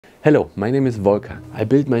Hello, my name is Volker. I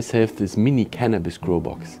built myself this mini cannabis grow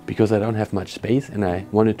box because I don't have much space and I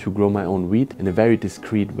wanted to grow my own weed in a very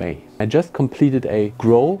discreet way. I just completed a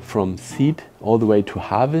grow from seed all the way to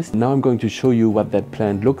harvest. Now I'm going to show you what that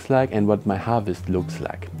plant looks like and what my harvest looks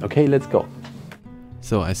like. Okay, let's go.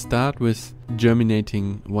 So I start with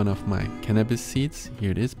germinating one of my cannabis seeds.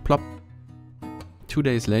 Here it is, plop. 2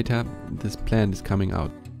 days later, this plant is coming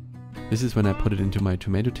out. This is when I put it into my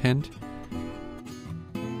tomato tent.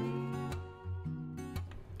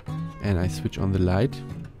 And I switch on the light.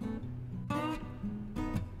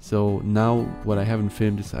 So now what I haven't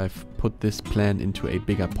filmed is I've put this plant into a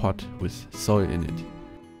bigger pot with soil in it.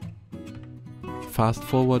 Fast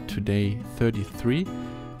forward to day 33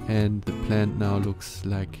 and the plant now looks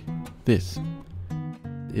like this.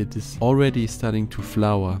 It is already starting to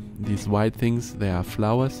flower. These white things, they are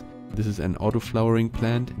flowers. This is an autoflowering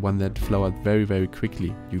plant, one that flowered very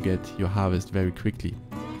quickly. You get your harvest very quickly.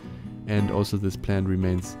 And also this plant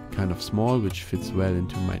remains kind of small, which fits well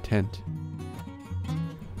into my tent.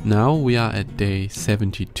 Now we are at day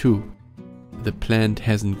 72. The plant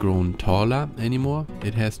hasn't grown taller anymore.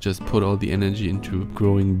 It has just put all the energy into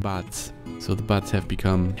growing buds. So the buds have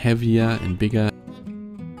become heavier and bigger.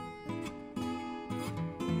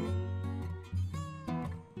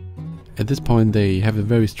 At this point they have a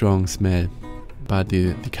very strong smell, but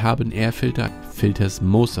the carbon air filter filters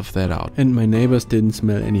most of that out. And my neighbors didn't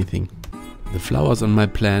smell anything. The flowers on my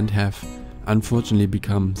plant have unfortunately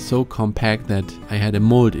become so compact that I had a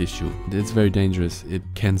mold issue. It's very dangerous. It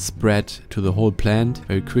can spread to the whole plant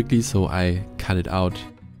very quickly, so I cut it out.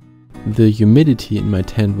 The humidity in my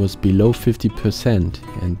tent was below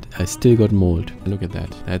 50% and I still got mold. Look at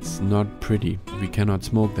that. That's not pretty. We cannot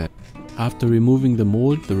smoke that. After removing the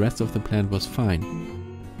mold, the rest of the plant was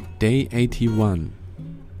fine. Day 81.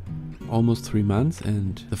 Almost 3 months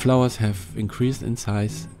and the flowers have increased in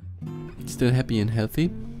size. Still happy and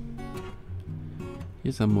healthy.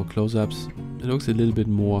 Here's some more close-ups. It looks a little bit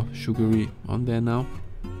more sugary on there now.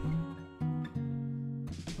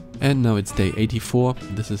 And now it's day 84.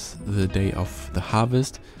 This is the day of the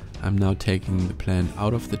harvest. I'm now taking the plant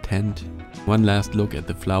out of the tent. One last look at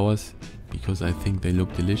the flowers because I think they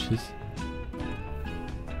look delicious.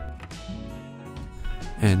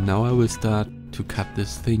 And now I will start to cut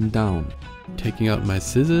this thing down. Taking out my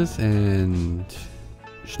scissors and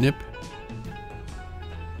snip.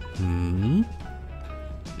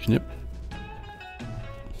 Snip.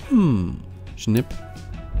 Snip.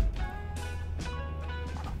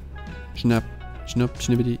 Schnapp. Schnupp.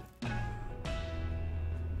 Schnippity.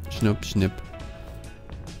 Schnupp. Snip.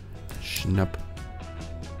 Schnapp.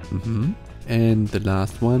 And the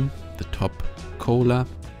last one, the top cola.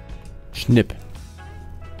 Snip.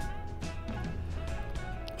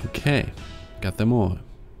 Okay, got them all.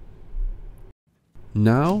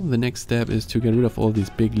 Now the next step is to get rid of all these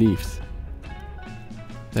big leaves.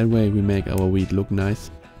 That way we make our weed look nice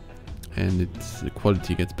and the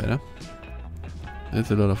quality gets better.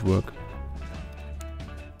 That's a lot of work.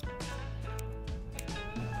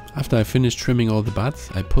 After I finish trimming all the buds,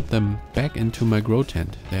 I put them back into my grow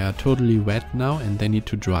tent. They are totally wet now and they need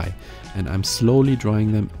to dry. And I'm slowly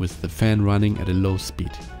drying them with the fan running at a low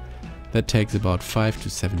speed. That takes about 5 to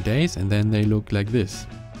 7 days and then they look like this.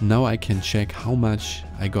 Now I can check how much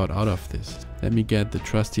I got out of this. Let me get the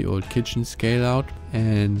trusty old kitchen scale out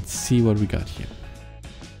and see what we got here.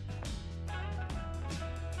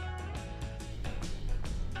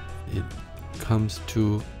 It comes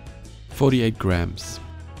to 48 grams.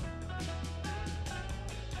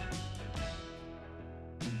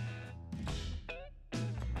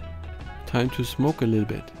 Time to smoke a little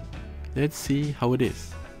bit. Let's see how it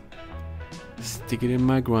is. Stick it in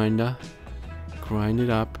my grinder. Grind it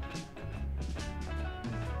up,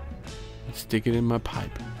 and stick it in my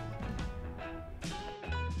pipe.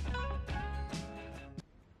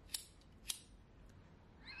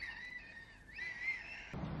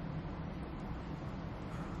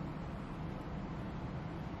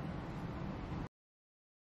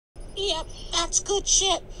 Yep, that's good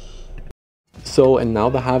shit. So, and now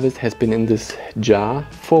the harvest has been in this jar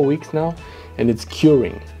 4 weeks now, and it's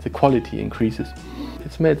curing. The quality increases.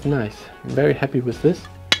 It smells nice. I'm very happy with this.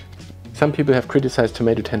 Some people have criticized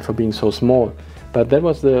Tomato Tent for being so small, but that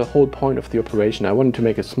was the whole point of the operation. I wanted to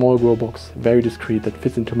make a small grow box, very discreet, that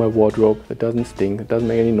fits into my wardrobe, that doesn't stink, that doesn't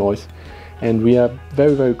make any noise. And we are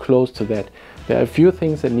very close to that. There are a few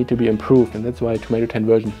things that need to be improved, and that's why Tomato Tent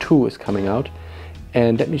version 2 is coming out.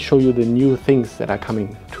 And let me show you the new things that are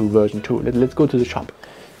coming to version 2. Let's go to the shop.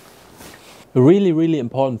 A really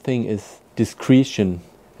important thing is discretion.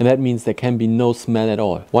 and that means there can be no smell at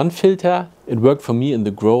all. One filter, it worked for me in the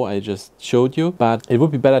grow I just showed you, but it would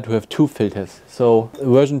be better to have 2 filters. So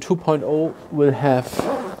version 2.0 will have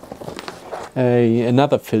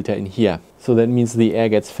another filter in here. So that means the air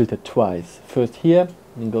gets filtered twice. First here,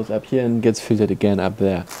 and goes up here and gets filtered again up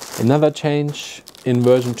there. Another change in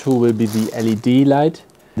version 2 will be the LED light.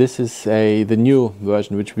 This is the new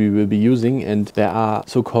version which we will be using, and there are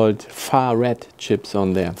so-called far red chips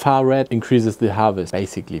on there. Far red increases the harvest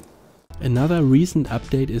basically. Another recent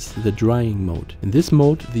update is the drying mode. In this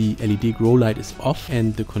mode the LED grow light is off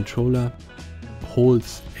and the controller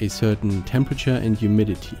holds a certain temperature and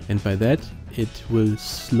humidity, and by that it will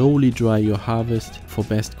slowly dry your harvest for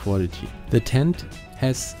best quality. The tent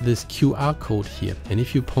has this QR code here, and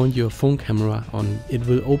if you point your phone camera on, it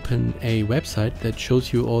will open a website that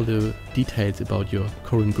shows you all the details about your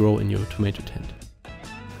current grow in your tomato tent.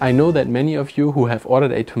 I know that many of you who have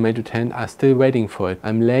ordered a tomato tent are still waiting for it.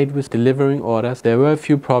 I'm late with delivering orders. There were a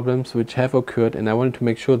few problems which have occurred, and I wanted to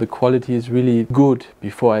make sure the quality is really good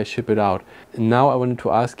before I ship it out. And now I wanted to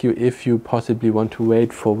ask you if you possibly want to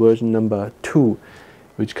wait for version number 2,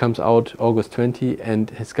 which comes out August 20 and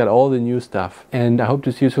has got all the new stuff. And I hope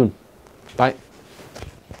to see you soon. Bye.